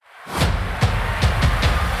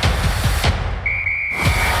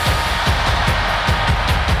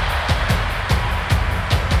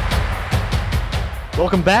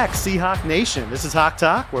Welcome back, Seahawk Nation. This is Hawk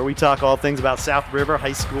Talk, where we talk all things about South River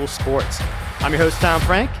High School sports. I'm your host, Tom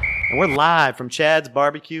Frank, and we're live from Chad's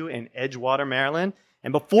Barbecue in Edgewater, Maryland.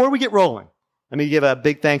 And before we get rolling, let me give a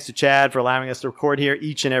big thanks to Chad for allowing us to record here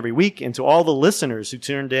each and every week, and to all the listeners who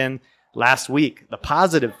tuned in last week. The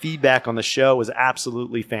positive feedback on the show was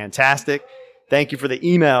absolutely fantastic. Thank you for the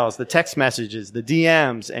emails, the text messages, the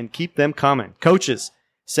DMs, and keep them coming. Coaches,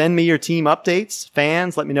 send me your team updates.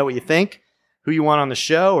 Fans, let me know what you think, who you want on the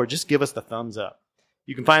show, or just give us the thumbs up.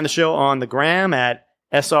 You can find the show on the gram at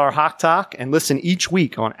SR Hawk Talk and listen each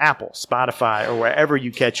week on Apple, Spotify, or wherever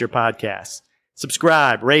you catch your podcasts.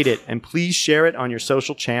 Subscribe, rate it, and please share it on your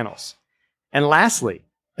social channels. And lastly,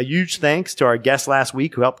 a huge thanks to our guest last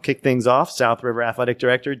week who helped kick things off, South River Athletic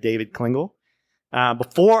Director David Klingel.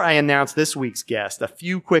 Before I announce this week's guest, a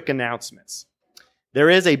few quick announcements. There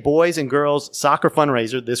is a boys and girls soccer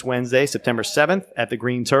fundraiser this Wednesday, September 7th at the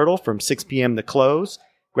Green Turtle from 6 p.m. to close.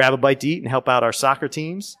 Grab a bite to eat and help out our soccer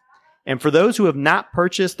teams. And for those who have not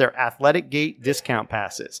purchased their Athletic Gate discount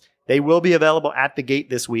passes, they will be available at the gate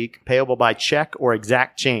this week, payable by check or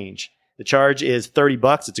exact change. The charge is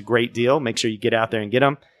 $30. It's a great deal. Make sure you get out there and get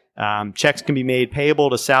them. Checks can be made payable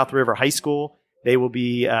to South River High School. They will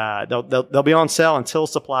be they'll be on sale until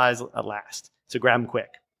supplies last. So grab them quick.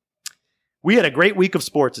 We had a great week of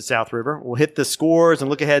sports at South River. We'll hit the scores and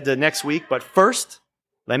look ahead to next week. But first,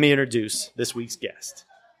 let me introduce this week's guest.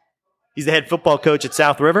 He's the head football coach at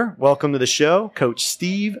South River. Welcome to the show, Coach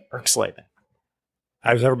Steve Erxleben.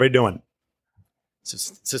 How's everybody doing?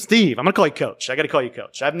 So Steve, I'm going to call you Coach. I got to call you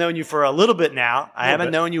Coach. I've known you for a little bit now. I haven't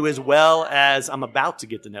known you as well as I'm about to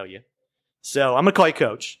get to know you. So I'm going to call you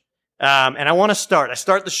Coach. And I want to start. I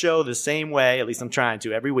start the show the same way, at least I'm trying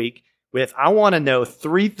to, every week, with I want to know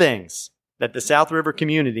 3 things that the South River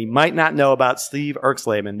community might not know about Steve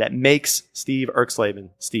Erxleben that makes Steve Erxleben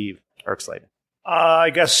Steve Erxleben. I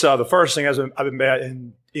guess the first thing is I've been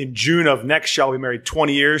married in June of next year. I'll be married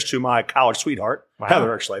 20 years to my college sweetheart, Wow.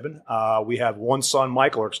 Heather Erxleben. We have one son,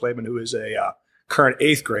 Michael Erxleben, who is a current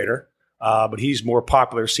 8th grader, but he's more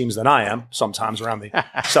popular, it seems, than I am sometimes around the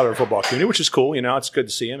South River football community, which is cool. You know, it's good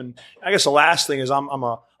to see him. And I guess the last thing is I'm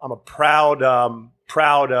a proud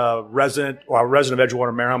resident of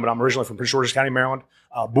Edgewater, Maryland, but I'm originally from Prince George's County, Maryland,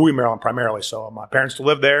 Bowie, Maryland primarily. So my parents still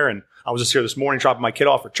live there, and I was just here this morning dropping my kid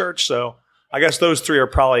off for church. So I guess those 3 are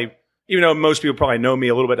probably, even though most people probably know me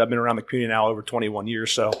a little bit, I've been around the community now over 21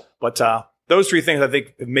 years. So, but those 3 things I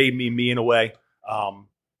think have made me in a way,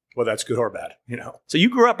 whether that's good or bad, you know. So you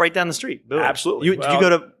grew up right down the street. Bowie. Absolutely. Did you go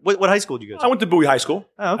to, what high school did you go to? I went to Bowie High School.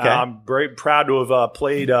 Oh, okay. I'm very proud to have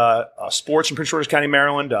played sports in Prince George's County,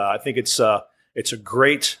 Maryland. I think it's a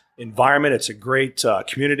great environment. It's a great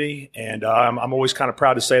community. And I'm always kind of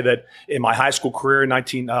proud to say that in my high school career in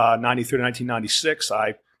 1993 to 1996,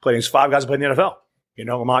 I played against 5 guys who played in the NFL. You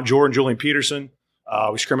know, Lamont Jordan, Julian Peterson.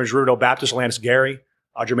 We scrimmaged Riverdale Baptist, Atlantis Gary.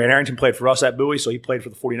 Jermaine Arrington played for us at Bowie, so he played for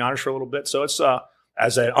the 49ers for a little bit. So it's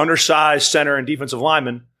as an undersized center and defensive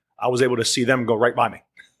lineman, I was able to see them go right by me.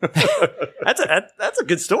 That's a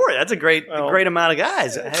good story. That's a great amount of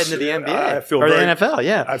guys heading to the NBA the NFL.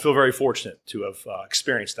 Yeah, I feel very fortunate to have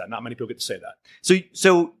experienced that. Not many people get to say that.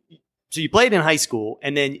 So you played in high school,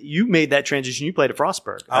 and then you made that transition. You played at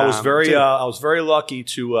Frostburg. I was very lucky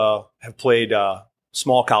to have played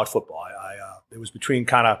small college football. It was between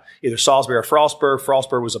kind of either Salisbury or Frostburg.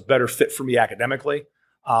 Frostburg was a better fit for me academically,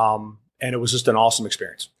 and it was just an awesome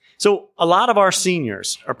experience. So a lot of our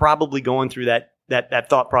seniors are probably going through that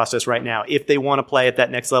thought process right now. If they want to play at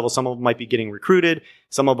that next level, some of them might be getting recruited.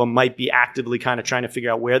 Some of them might be actively kind of trying to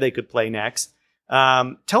figure out where they could play next.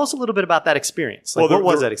 Tell us a little bit about that experience. What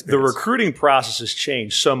was that experience? The recruiting process has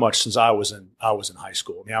changed so much since I was in high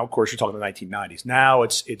school. Now, of course, you're talking the 1990s. Now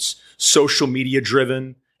it's social media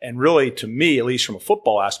driven. And really, to me, at least from a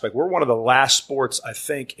football aspect, we're one of the last sports, I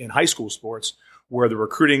think, in high school sports where the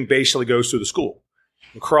recruiting basically goes through the school.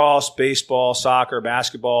 Lacrosse, baseball, soccer,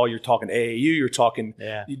 basketball, you're talking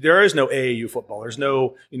AAU, there is no AAU football. There's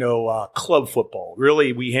no, club football.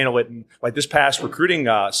 Really, we handle it in, like this past recruiting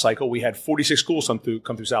cycle, we had 46 schools come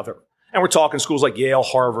through South River. And we're talking schools like Yale,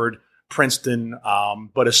 Harvard, Princeton,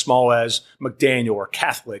 but as small as McDaniel or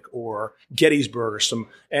Catholic or Gettysburg or some.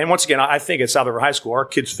 And once again, I think at South River High School, our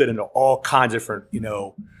kids fit into all kinds of different,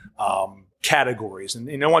 categories. And,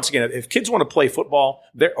 once again, if kids want to play football,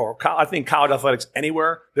 I think college athletics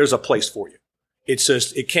anywhere, there's a place for you. It's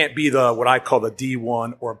just, it can't be what I call the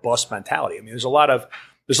D1 or bust mentality. I mean, there's a lot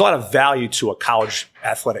of value to a college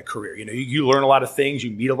athletic career. You learn a lot of things, you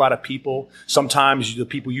meet a lot of people. Sometimes the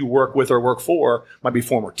people you work with or work for might be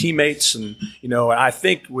former teammates. And, and I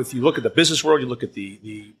think you look at the business world, you look at the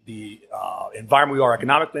environment we are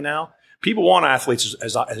economically now, people want athletes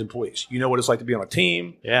as employees. You know what it's like to be on a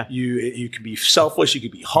team. Yeah. You can be selfless. You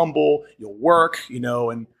can be humble. You'll work,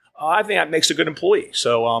 and I think that makes a good employee.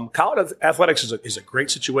 So college athletics is a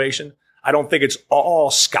great situation. I don't think it's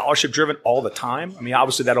all scholarship driven all the time. I mean,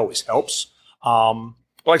 obviously that always helps. Like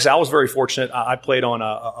I said, I was very fortunate. I played on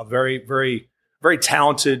a very, very, very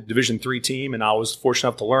talented Division III team, and I was fortunate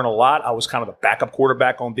enough to learn a lot. I was kind of the backup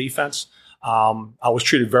quarterback on defense. I was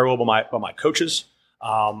treated very well by my coaches.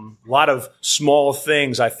 A lot of small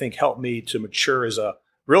things I think helped me to mature to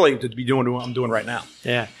be doing what I'm doing right now.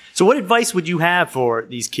 Yeah. So what advice would you have for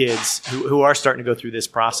these kids who are starting to go through this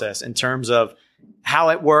process in terms of how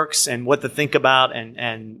it works and what to think about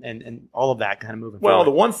and all of that kind of moving forward? Well,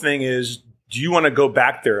 the one thing is, do you want to go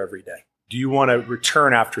back there every day? Do you want to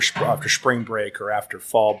return after spring break or after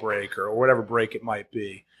fall break or whatever break it might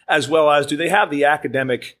be? As well as, do they have the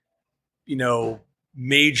academic,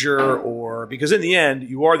 major, or because in the end,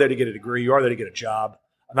 you are there to get a degree, you are there to get a job.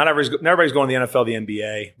 Not everybody's going to the NFL, the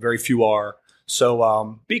NBA. Very few are.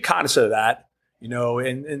 So be cognizant of that,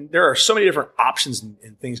 and there are so many different options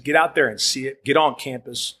and things. Get out there and see it. Get on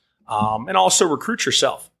campus, and also recruit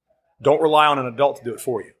yourself. Don't rely on an adult to do it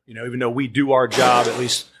for you. Even though we do our job, at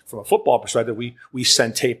least from a football perspective, we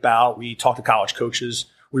send tape out. We talk to college coaches.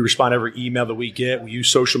 We respond to every email that we get. We use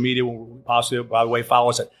social media when we possibly. By the way, follow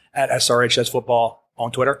us at SRHS Football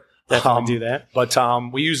on Twitter. Definitely do that. But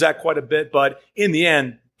we use that quite a bit. But in the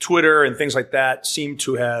end, Twitter and things like that seem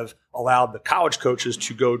to have allowed the college coaches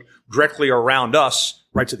to go directly around us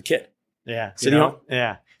right to the kid. Yeah.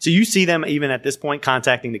 So you see them even at this point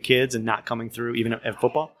contacting the kids and not coming through even at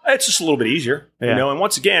football? It's just a little bit easier, And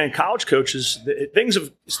once again, college coaches, things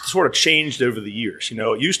have sort of changed over the years.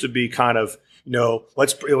 It used to be kind of,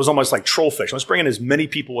 it was almost like trollfish. Let's bring in as many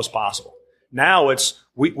people as possible. Now it's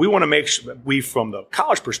we want to make sure from the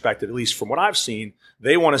college perspective, at least from what I've seen,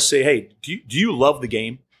 they want to say, hey, do you love the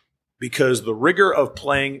game? Because the rigor of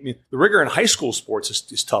playing, the rigor in high school sports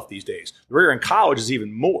is tough these days. The rigor in college is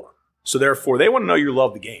even more. So therefore, they want to know you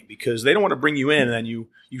love the game because they don't want to bring you in and then you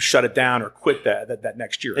shut it down or quit that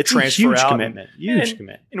next year. It's a huge commitment. Huge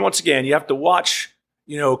commitment. And once again, you have to watch,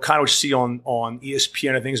 kind of what you see on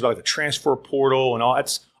ESPN and things about the transfer portal and all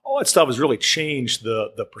that stuff has really changed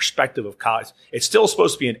the perspective of college. It's still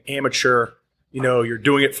supposed to be an amateur. You're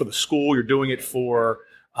doing it for the school. You're doing it for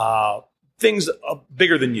things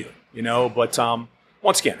bigger than you. But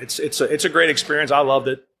once again, it's a great experience. I loved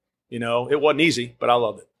it. It wasn't easy, but I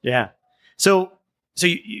loved it. Yeah. So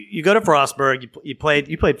you go to Frostburg. You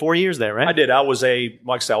played 4 years there, right? I did. I was a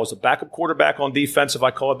backup quarterback on defense, if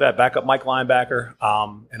I call it that, backup Mike linebacker.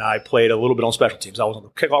 And I played a little bit on special teams. I was on the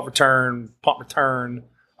kickoff return, punt return,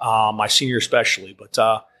 my senior especially. But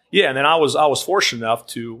and then I was fortunate enough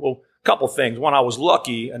a couple things. One, I was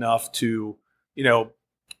lucky enough to,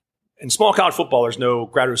 in small college football, there's no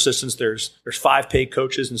graduate assistants. There's 5 paid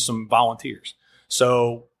coaches and some volunteers.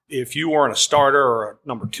 So if you weren't a starter or a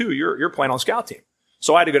number 2, you're playing on the scout team.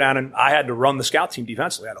 So I had to go down and I had to run the scout team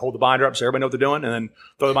defensively. I had to hold the binder up so everybody know what they're doing and then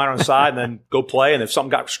throw the binder on the side and then go play. And if something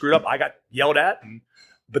got screwed up, I got yelled at.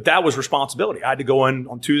 But that was responsibility. I had to go in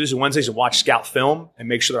on Tuesdays and Wednesdays and watch scout film and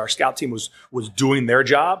make sure that our scout team was doing their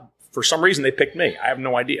job. For some reason, they picked me. I have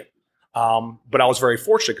no idea. But I was very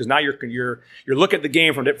fortunate because now you're looking at the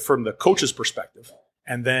game from the coach's perspective.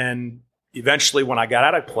 And then eventually when I got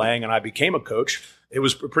out of playing and I became a coach, it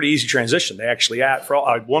was a pretty easy transition. They actually had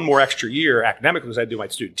one more extra year academically because I had to do my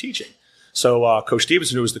student teaching. So Coach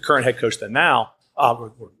Stevenson, who was the current head coach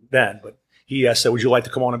but he said, would you like to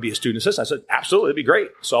come on and be a student assistant? I said, absolutely, it'd be great.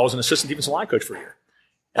 So I was an assistant defensive line coach for a year.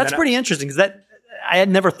 That's pretty interesting because I had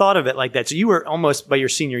never thought of it like that. So you were almost by your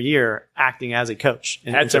senior year acting as a coach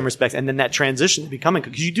in some respects. And then that transition to becoming,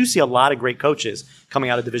 because you do see a lot of great coaches coming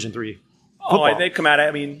out of Division III football. Oh, they come out.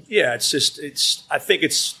 I mean, yeah, I think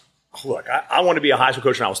look, I wanted to be a high school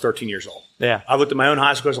coach when I was 13 years old. Yeah. I looked at my own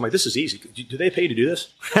high school coach. I'm like, this is easy. Do they pay you to do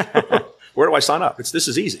this? Where do I sign up? This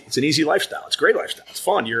is easy. It's an easy lifestyle. It's a great lifestyle. It's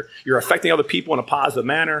fun. You're affecting other people in a positive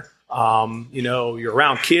manner. You're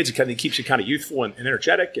around kids. It kind of keeps you kind of youthful and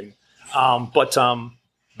energetic. And but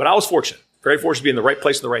I was fortunate, very fortunate to be in the right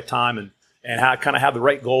place at the right time and kind of have the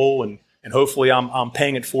right goal. And hopefully I'm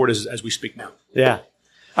paying it forward as we speak now. Yeah.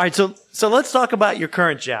 All right, so let's talk about your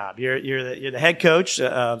current job. You're the head coach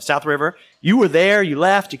of South River. You were there, you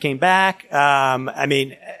left, you came back.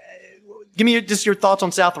 Give me just your thoughts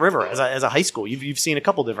on South River as a high school. You've seen a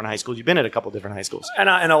couple different high schools. You've been at a couple different high schools. And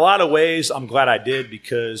in a lot of ways, I'm glad I did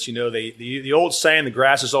because the old saying, the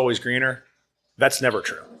grass is always greener. That's never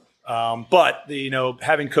true. But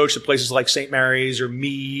having coached at places like St. Mary's or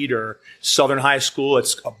Meade or Southern High School,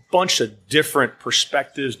 it's a bunch of different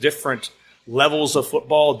perspectives, different levels of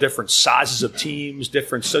football, different sizes of teams,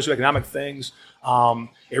 different socioeconomic things.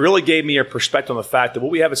 It really gave me a perspective on the fact that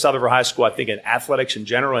what we have at South River High School, I think in athletics in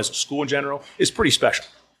general, as a school in general, is pretty special.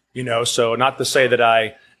 So not to say that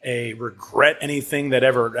I regret anything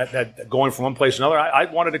that going from one place to another. I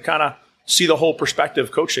wanted to kind of see the whole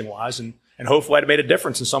perspective coaching wise, and hopefully I'd made a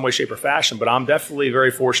difference in some way, shape, or fashion. But I'm definitely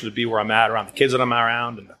very fortunate to be where I'm at, around the kids that I'm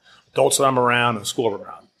around and the adults that I'm around and the school I'm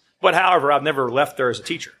around. But however, I've never left there as a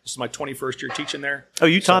teacher. This is my 21st year teaching there. Oh,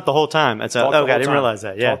 you taught the whole time. I didn't realize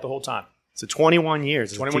that. Yeah, taught the whole time. So 21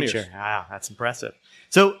 years as 21 a teacher. years. Wow, that's impressive.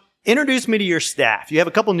 So introduce me to your staff. You have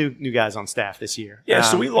a couple new guys on staff this year. Yeah,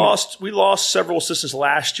 so we lost several assistants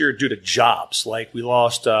last year due to jobs. Like we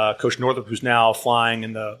lost Coach Northup, who's now flying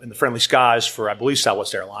in the friendly skies for, I believe,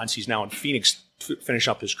 Southwest Airlines. He's now in Phoenix,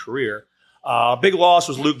 finishing up his career. Big loss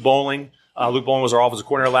was Luke Bowling. Luke Bowling was our offensive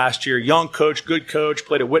coordinator last year. Young coach, good coach,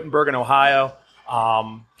 played at Wittenberg in Ohio.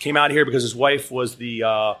 Came out here because his wife was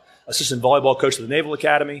the assistant volleyball coach at the Naval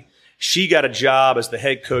Academy. She got a job as the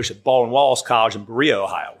head coach at Baldwin-Wallace College in Berea,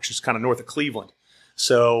 Ohio, which is kind of north of Cleveland.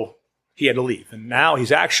 So he had to leave. And now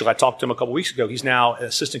he's actually, I talked to him a couple weeks ago, he's now an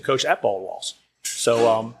assistant coach at Baldwin-Wallace.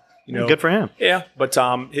 So, good for him. Yeah, but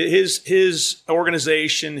his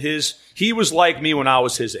organization, he was like me when I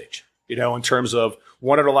was his age, in terms of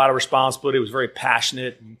wanted a lot of responsibility, was very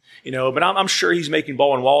passionate, and, but I'm sure he's making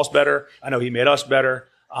Baldwin-Wallace better. I know he made us better.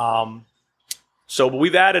 But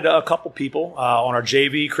we've added a couple people on our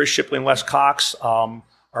JV. Chris Shipley and Les Cox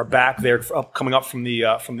are back. They're coming up from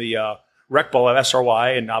the rec ball at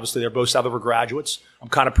SRY, and obviously they're both South River graduates. I'm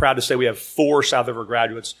kind of proud to say we have 4 South River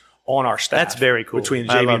graduates on our staff. That's very cool. Between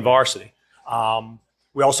JV and varsity.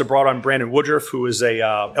 We also brought on Brandon Woodruff, who is a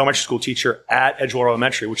elementary school teacher at Edgewater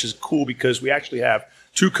Elementary, which is cool because we actually have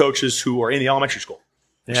 2 coaches who are in the elementary school,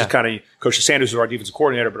 which is kind of Coach Sanders, who's our defensive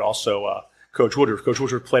coordinator, but also Coach Woodruff. Coach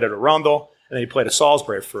Woodruff played at Arundel. And then he played at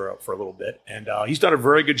Salisbury for a little bit, and he's done a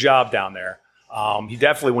very good job down there. He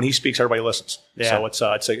definitely, when he speaks, everybody listens. Yeah.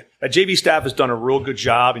 So a JV staff has done a real good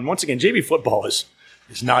job. And once again, JV football is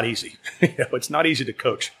not easy. It's not easy to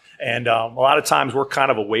coach, and a lot of times we're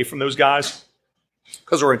kind of away from those guys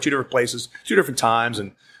because we're in 2 different places, 2 different times,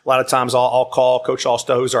 and a lot of times I'll call Coach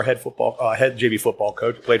Alstow, who's our head JV football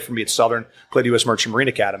coach, played for me at Southern, played at U.S. Merchant Marine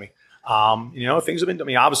Academy. Things have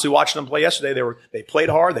been, obviously watching them play yesterday, they played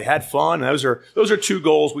hard, they had fun. And those are 2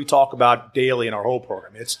 goals we talk about daily in our whole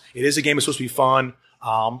program. It is a game that's supposed to be fun,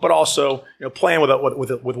 but also, playing with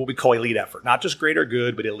what we call elite effort, not just great or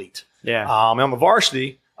good, but elite. Yeah. And on the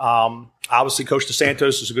varsity, obviously Coach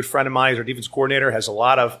DeSantos is a good friend of mine. He's our defense coordinator, has a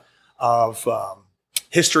lot of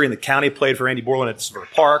history in the county, played for Andy Borland at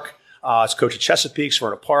Severna Park. He's coach at Chesapeake,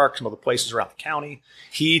 Severna Park, some other places around the county.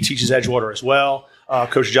 He teaches Edgewater as well.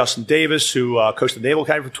 Coach Justin Davis, who coached the Naval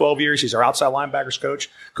Academy for 12 years. He's our outside linebackers coach.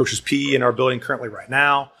 Coaches PE in our building currently right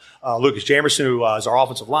now. Lucas Jamerson, who is our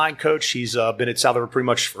offensive line coach. He's been at South River pretty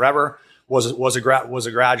much forever. Was a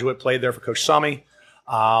graduate, played there for Coach Summy.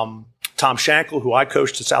 Tom Shankle, who I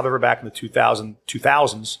coached at South River back in the 2000s.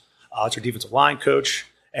 It's our defensive line coach.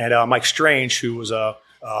 And Mike Strange, who was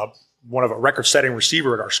one of a record-setting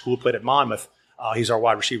receiver at our school, played at Monmouth. He's our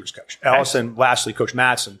wide receivers coach. And lastly, Coach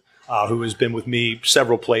Matson, who has been with me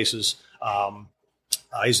several places.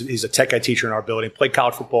 He's a tech ed teacher in our building. Played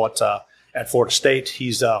college football at Florida State.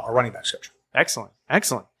 He's our running backs coach. Excellent.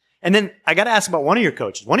 And then I got to ask about one of your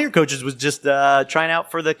coaches. One of your coaches was just trying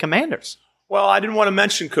out for the Commanders. Well, I didn't want to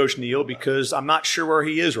mention Coach Neal because I'm not sure where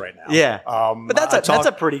he is right now. Yeah, but that's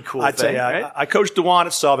a pretty cool thing. Right? I coached Dewan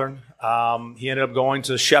at Southern. He ended up going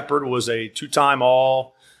to Shepherd, was a 2-time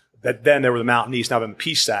All. Then they were the Mountain East, now they're in the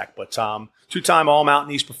PSAC, but 2-time All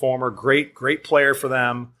Mountain East performer, great player for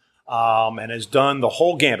them, and has done the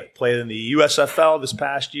whole gambit. Played in the USFL this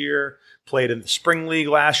past year, played in the Spring League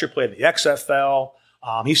last year, played in the XFL.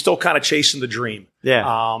 He's still kind of chasing the dream.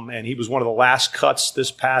 Yeah. And he was one of the last cuts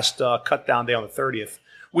this past cut down day on the 30th.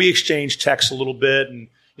 We exchanged texts a little bit, and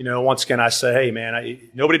once again I say, hey man,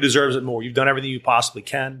 nobody deserves it more. You've done everything you possibly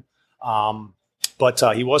can. But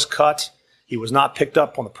he was cut. He was not picked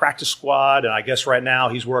up on the practice squad, and I guess right now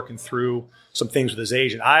he's working through some things with his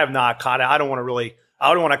agent. I have not kind of. I don't want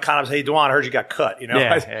to kind of say, hey, Dewan, I heard you got cut.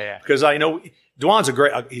 Yeah. Because Dewan's a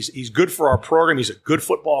great. He's good for our program. He's a good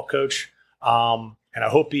football coach, and I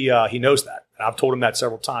hope he knows that. And I've told him that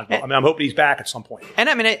several times. I'm hoping he's back at some point. And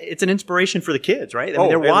it's an inspiration for the kids, right?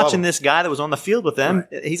 They're watching this guy that was on the field with them.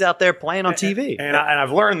 Right. He's out there playing on TV. And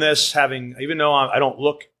I've learned this even though I don't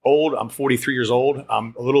look old, I'm 43 years old.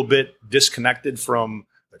 I'm a little bit disconnected from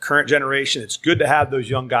the current generation. It's good to have those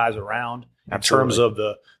young guys around in terms of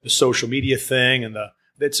the social media thing, and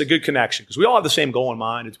it's a good connection because we all have the same goal in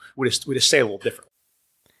mind. We just say it a little different.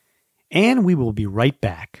 And we will be right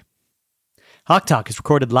back. Hawk Talk is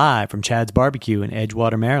recorded live from Chad's Barbecue in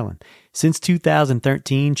Edgewater, Maryland. Since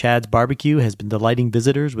 2013, Chad's Barbecue has been delighting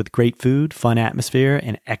visitors with great food, fun atmosphere,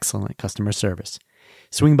 and excellent customer service.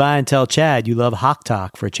 Swing by and tell Chad you love Hawk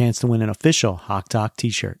Talk for a chance to win an official Hawk Talk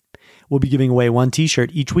t-shirt. We'll be giving away one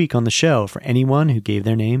t-shirt each week on the show for anyone who gave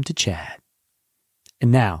their name to Chad.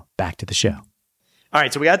 And now, back to the show. All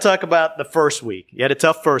right, so we got to talk about the first week. You had a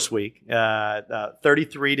tough first week,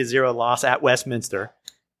 33-0 loss at Westminster.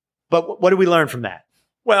 But what did we learn from that?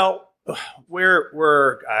 Well,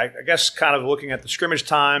 we're I guess kind of looking at the scrimmage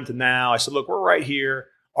time to now. I said, look, we're right here.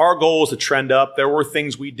 Our goal is to trend up. There were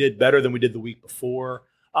things we did better than we did the week before.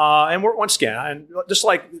 And we're once again, and just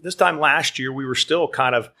like this time last year, we were still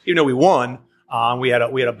kind of, even though we won, we had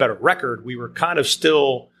a better record. We were kind of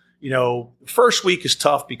still, first week is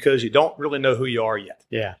tough because you don't really know who you are yet.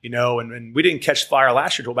 Yeah. And we didn't catch fire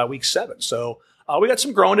last year until about week 7. So we got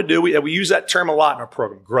some growing to do. We use that term a lot in our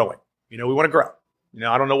program, growing. We want to grow.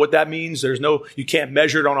 I don't know what that means. You can't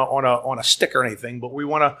measure it on a stick or anything, but we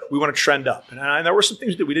want to trend up. And there were some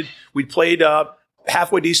things that we did. We played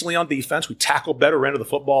halfway decently on defense. We tackled better, ran to the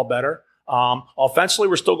football better. Offensively,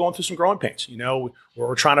 we're still going through some growing pains.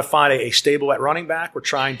 We're trying to find a stable at running back. We're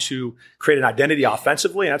trying to create an identity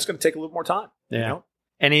offensively, and that's going to take a little more time. Yeah.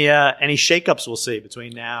 Any shakeups we'll see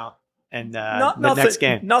between now and the next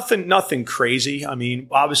game? Nothing crazy. I mean,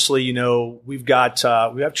 obviously, we have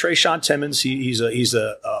Trayshawn Timmons. He's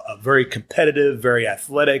a very competitive, very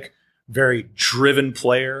athletic, very driven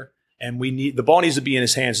player, and the ball needs to be in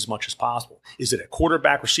his hands as much as possible. Is it a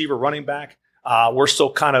quarterback, receiver, running back? We're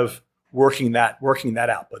still kind of working that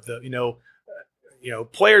out. But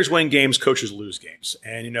players win games, coaches lose games,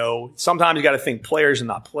 and sometimes you got to think players and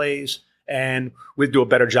not plays. And we'd do a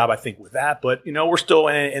better job, I think, with that. But, we're still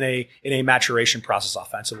in a maturation process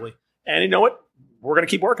offensively. And you know what? We're going to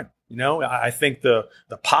keep working. I think the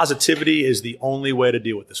positivity is the only way to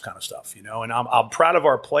deal with this kind of stuff, and I'm proud of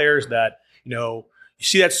our players that, you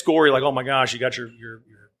see that score, you're like, oh my gosh, you got your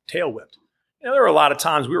tail whipped. There were a lot of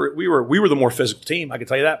times we were the more physical team. I can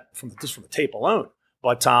tell you that from the tape alone.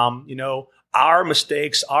 But, our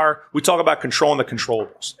mistakes we talk about controlling the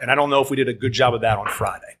controllables. And I don't know if we did a good job of that on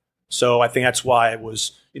Friday. So I think that's why it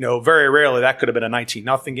was, very rarely that could have been a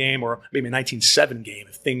 19-0 game or maybe a 19-7 game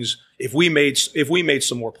if we made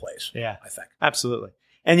some more plays. Yeah, I think. Absolutely.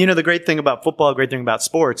 And the great thing about football, great thing about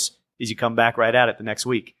sports is you come back right at it the next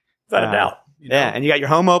week. Without a doubt. Yeah, and you got your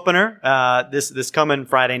home opener this coming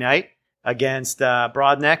Friday night against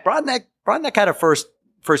Broadneck. Broadneck had a first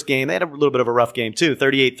game. They had a little bit of a rough game too,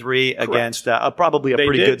 38-3 against probably a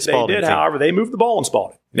pretty good Spalding team. However, they moved the ball in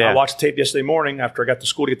Spalding. Yeah. I watched the tape yesterday morning after I got to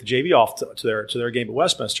school to get the JV off to their game at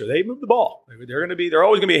Westminster. They moved the ball. They're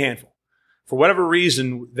always going to be a handful. For whatever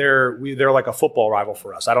reason, they're like a football rival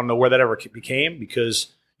for us. I don't know where that ever became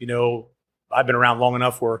because I've been around long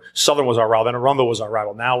enough where Southern was our rival, then Arundel was our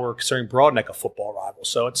rival. Now we're considering Broadneck a football rival.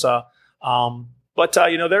 So it's they're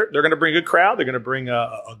going to bring a good crowd. They're going to bring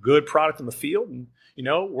a good product on the field, and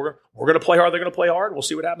we're going to play hard. They're going to play hard. We'll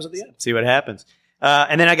see what happens at the end. See what happens.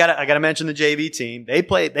 And then I got to mention the JV team.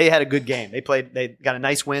 They had a good game. They got a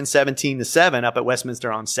nice win, 17-7 up at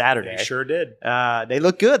Westminster on Saturday. They sure did. They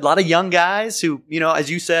look good. A lot of young guys who,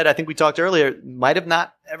 as you said, I think we talked earlier, might have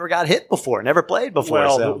not ever got hit before, never played before.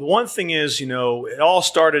 Well, so. The one thing is, it all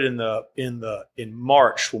started in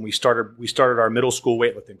March when we started our middle school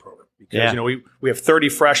weightlifting program because we have 30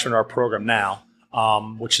 freshmen in our program now.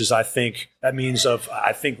 Which is, I think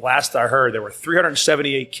last I heard there were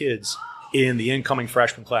 378 kids in the incoming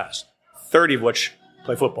freshman class, 30 of which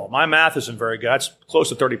play football. My math isn't very good. That's close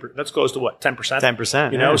to 30. That's close to what, 10%?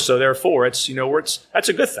 10%. So therefore, it's that's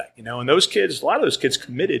a good thing. And those kids, a lot of those kids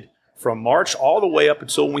committed from March all the way up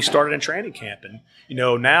until when we started in training camp, and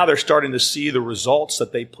now they're starting to see the results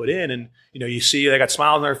that they put in, and you see they got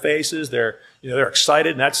smiles on their faces. They're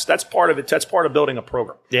excited, and that's part of it. That's part of building a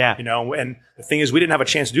program. Yeah. And the thing is, we didn't have a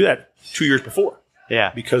chance to do that 2 years before.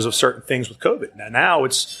 Yeah. Because of certain things with COVID. Now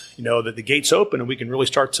it's that the gates open and we can really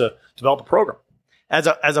start to develop a program. As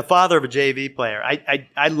a father of a JV player,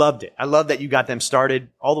 I loved it. I love that you got them started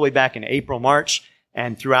all the way back in April, March,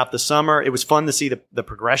 and throughout the summer. It was fun to see the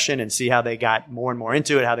progression and see how they got more and more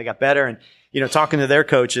into it, how they got better. And talking to their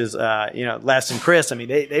coaches, Les and Chris, I mean,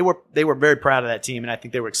 they were very proud of that team, and I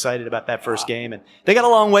think they were excited about that first game. And they got a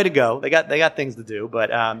long way to go. They got things to do, but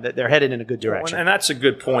they're headed in a good direction. And that's a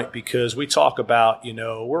good point because we talk about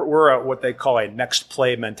we're what they call a next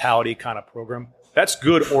play mentality kind of program. That's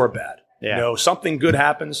good or bad. Yeah. Something good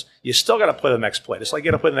happens, you still got to play the next play. It's like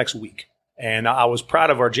you got to play the next week. And I was proud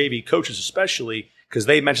of our JV coaches, especially because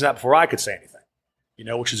they mentioned that before I could say anything.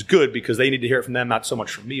 which is good because they need to hear it from them, not so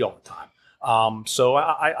much from me all the time. So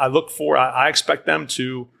I expect them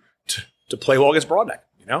to play well against Broadneck,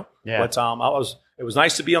 Yeah. But it was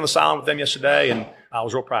nice to be on the sideline with them yesterday, and I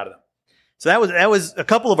was real proud of them. So that was a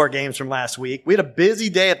couple of our games from last week. We had a busy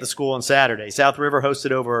day at the school on Saturday. South River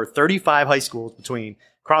hosted over 35 high schools between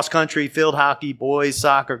cross country, field hockey, boys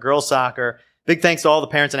soccer, girls soccer. Big thanks to all the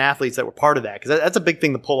parents and athletes that were part of that, because that's a big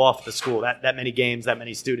thing to pull off at the school. That many games, that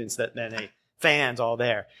many students, that many fans all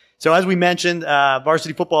there. So as we mentioned,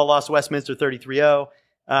 varsity football lost to Westminster 33-0.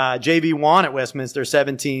 JV won at Westminster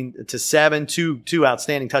 17-7. Two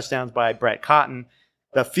outstanding touchdowns by Brett Cotton.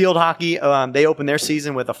 The field hockey, they opened their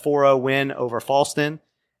season with a 4-0 win over Falston.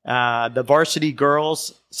 The varsity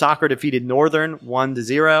girls soccer defeated Northern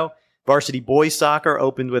 1-0. Varsity boys soccer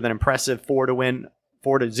opened with an impressive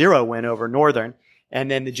 4-0 win over Northern.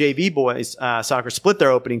 And then the JV boys soccer split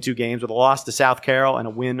their opening two games with a loss to South Carroll and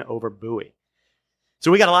a win over Bowie.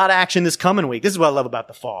 So we got a lot of action this coming week. This is what I love about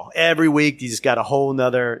the fall. Every week you just got a whole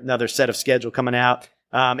another set of schedule coming out.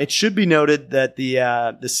 It should be noted that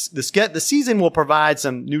the season will provide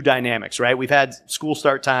some new dynamics, right? We've had school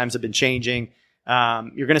start times have been changing.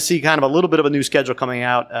 You're going to see kind of a little bit of a new schedule coming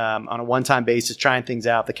out on a one-time basis, trying things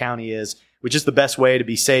out. The county is, which is the best way to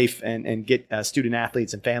be safe and get student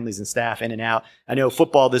athletes and families and staff in and out. I know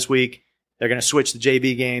football this week, they're going to switch the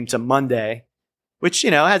JV game to Monday, which,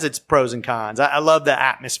 has its pros and cons. I love the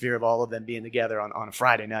atmosphere of all of them being together on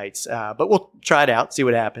Friday nights. But we'll try it out, see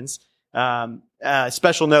what happens.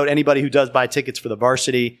 Special note, anybody who does buy tickets for the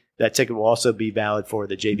varsity, that ticket will also be valid for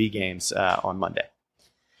the JV games on Monday.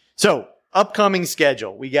 So, upcoming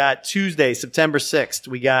schedule. We got Tuesday, September 6th.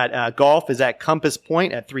 We got golf is at Compass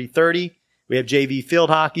Point at 3:30. We have JV field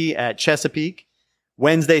hockey at Chesapeake.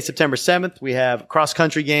 Wednesday, September 7th, we have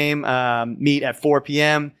cross-country game meet at 4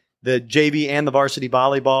 p.m. The JV and the varsity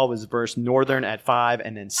volleyball was versus Northern at 5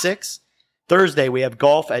 and then 6. Thursday, we have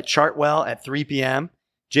golf at Chartwell at 3 p.m.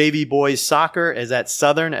 JV boys soccer is at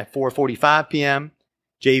Southern at 4:45 p.m.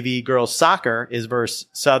 JV girls soccer is versus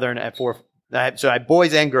Southern at 4. So I have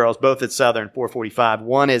boys and girls both at Southern 4:45.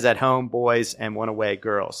 One is at home boys and one away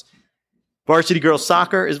girls. Varsity girls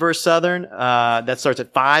soccer is versus Southern. That starts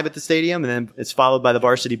at 5 at the stadium, and then it's followed by the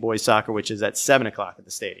varsity boys soccer, which is at 7 o'clock at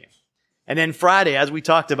the stadium. And then Friday, as we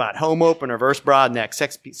talked about, home opener versus Broadneck,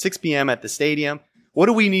 6 p.m. at the stadium. What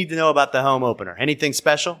do we need to know about the home opener? Anything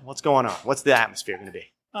special? What's going on? What's the atmosphere going to be?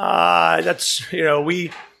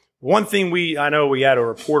 One thing I know we had a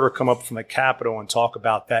reporter come up from the Capitol and talk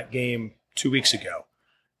about that game 2 weeks ago.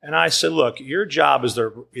 And I said, look, your job is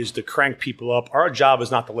to crank people up. Our job is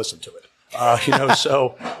not to listen to it.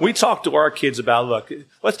 So we talked to our kids about, look,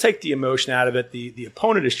 let's take the emotion out of it. The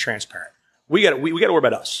opponent is transparent. We got to worry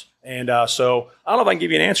about us. And so I don't know if I can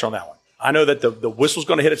give you an answer on that one. I know that the whistle's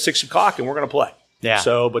going to hit at 6 o'clock and we're going to play. Yeah.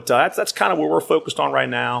 So, but that's kind of where we're focused on right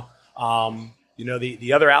now.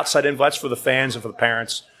 The other outside influence for the fans and for the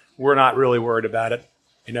parents, we're not really worried about it,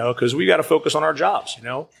 because we got to focus on our jobs. We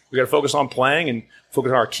got to focus on playing and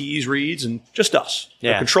focus on our keys, reads, and just us.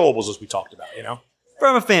 Yeah. The controllables, as we talked about.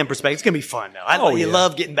 From a fan perspective, it's going to be fun, though. You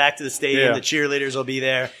love getting back to the stadium. Yeah. The cheerleaders will be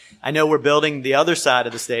there. I know we're building the other side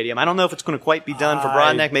of the stadium. I don't know if it's going to quite be done for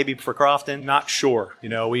Broadneck, maybe for Crofton. Not sure.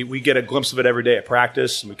 We get a glimpse of it every day at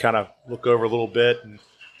practice, and we kind of look over a little bit. And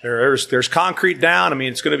there's concrete down.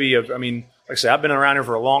 It's going to be like I said, I've been around here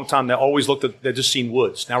for a long time. They've just seen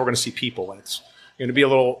woods. Now we're going to see people, and it's going to be a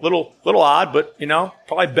little odd, but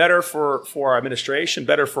probably better for our administration,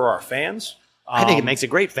 better for our fans. I think it makes a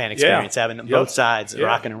great fan experience having both sides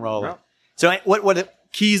rocking and rolling. Yep. So what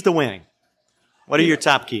keys to winning? What are your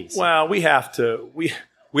top keys? Well, we have to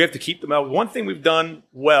keep them out. One thing we've done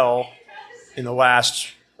well in the last,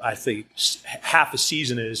 I think, half a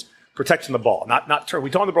season is protecting the ball. We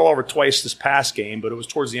turned the ball over twice this past game, but it was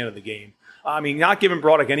towards the end of the game. Not giving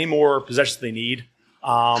Broadneck any more possessions they need.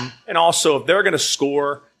 And also, if they're going to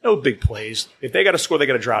score, no big plays. If they got to score, they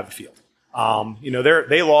got to drive the field.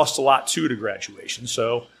 They lost a lot too to graduation.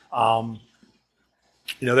 So,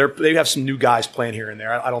 they have some new guys playing here and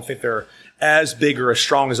there. I don't think they're as big or as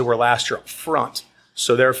strong as they were last year up front.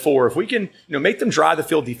 So therefore, if we can, make them drive the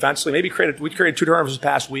field defensively, we created 2 turnovers this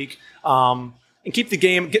past week, and get the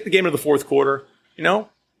game into the fourth quarter,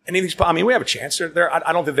 anything's, we have a chance.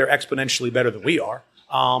 I don't think they're exponentially better than we are.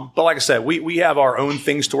 But like I said, we have our own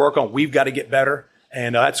things to work on. We've got to get better.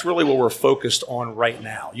 And that's really what we're focused on right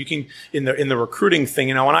now. You can in the recruiting thing.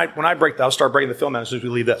 When I break, I'll start breaking the film down as soon as we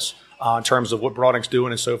leave this in terms of what Broadneck's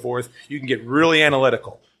doing and so forth. You can get really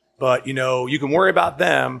analytical, but you can worry about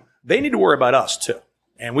them. They need to worry about us too,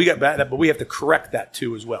 and we got that, but we have to correct that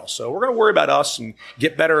too as well. So we're going to worry about us and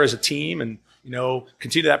get better as a team, and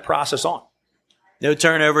continue that process on. No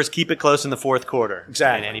turnovers. Keep it close in the fourth quarter.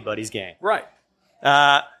 Exactly. In anybody's game. Right.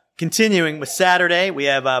 Continuing with Saturday, we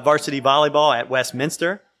have varsity volleyball at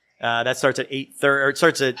Westminster. That starts at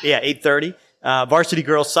 8:30. Varsity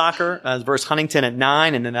girls soccer versus Huntington at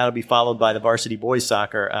 9, and then that'll be followed by the varsity boys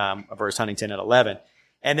soccer versus Huntington at 11.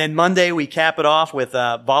 And then Monday we cap it off with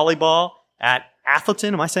volleyball at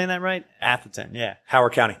Atherton. Am I saying that right? Atherton, yeah.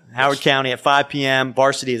 Howard County. Howard County at 5 p.m.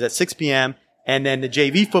 Varsity is at 6 p.m. And then the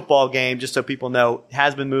JV football game, just so people know,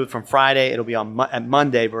 has been moved from Friday. It'll be on at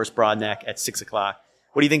Monday versus Broadneck at 6 o'clock.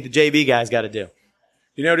 What do you think the JV guys got to do?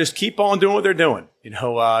 Just keep on doing what they're doing.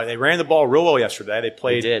 They ran the ball real well yesterday. They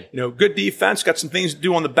played, good defense, got some things to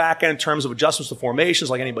do on the back end in terms of adjustments to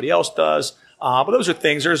formations like anybody else does. But those are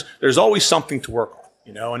things, there's always something to work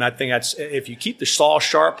on, and I think that's, if you keep the saw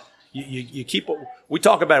sharp, you keep, we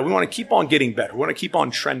talk about it, we want to keep on getting better. We want to keep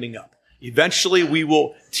on trending up. Eventually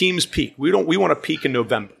teams peak. We want to peak in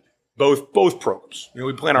November. Both programs.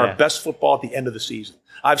 We plan our best football at the end of the season.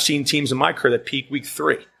 I've seen teams in my career that peak week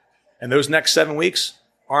 3. And those next 7 weeks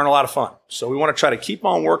aren't a lot of fun. So we want to try to keep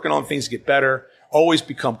on working on things to get better, always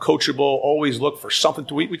become coachable, always look for something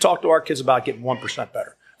to eat. We talk to our kids about getting 1%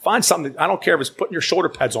 better. Find something. I don't care if it's putting your shoulder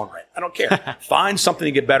pads on right. I don't care. Find something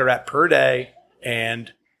to get better at per day,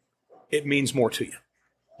 and it means more to you.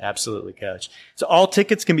 Absolutely, Coach. So all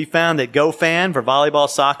tickets can be found at GoFan for volleyball,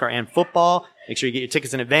 soccer, and football. Make sure you get your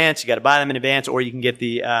tickets in advance. You got to buy them in advance, or you can get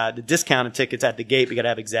the discounted tickets at the gate. We got to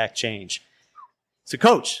have exact change. So,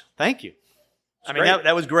 Coach, thank you.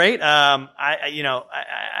 That was great.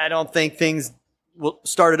 I don't think things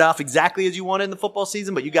started off exactly as you wanted in the football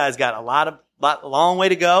season, but you guys got a long way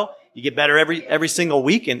to go. You get better every single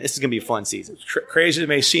week, and this is going to be a fun season. Crazy as it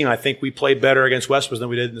may seem, I think we played better against Westwood than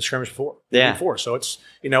we did in the scrimmage before. So it's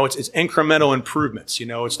incremental improvements.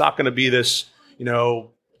 It's not going to be this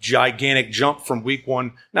gigantic jump from week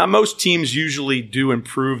 1. Now, most teams usually do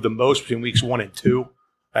improve the most between weeks 1 and 2.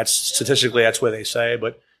 That's what they say,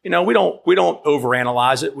 but. We don't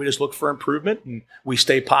overanalyze it. We just look for improvement, and we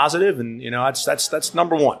stay positive. And that's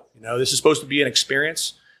number one. This is supposed to be an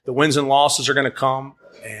experience. The wins and losses are going to come,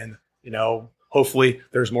 and hopefully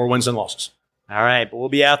there's more wins and losses. All right, but we'll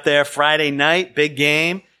be out there Friday night, big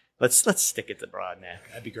game. Let's stick it to Broadneck.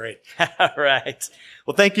 That'd be great. All right.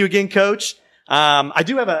 Well, thank you again, Coach. I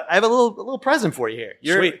have a little present for you here.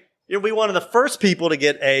 Sweet. You'll be one of the first people to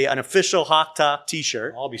get an official Hawk Talk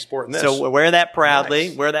t-shirt. I'll be sporting this. So wear that proudly.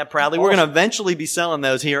 Nice. Wear that proudly. Awesome. We're going to eventually be selling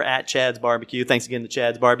those here at Chad's Barbecue. Thanks again to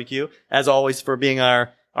Chad's Barbecue, as always, for being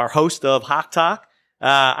our host of Hawk Talk.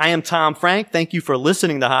 I am Tom Frank. Thank you for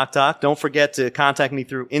listening to Hawk Talk. Don't forget to contact me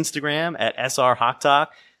through Instagram at SR Hawk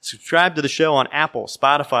Talk. Subscribe to the show on Apple,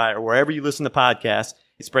 Spotify, or wherever you listen to podcasts.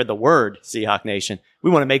 Spread the word, Seahawk Nation.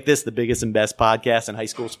 We want to make this the biggest and best podcast in high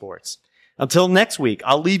school sports. Until next week,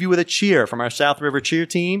 I'll leave you with a cheer from our South River cheer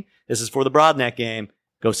team. This is for the Broadneck game.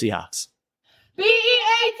 Go Seahawks. BEAT,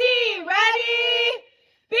 ready?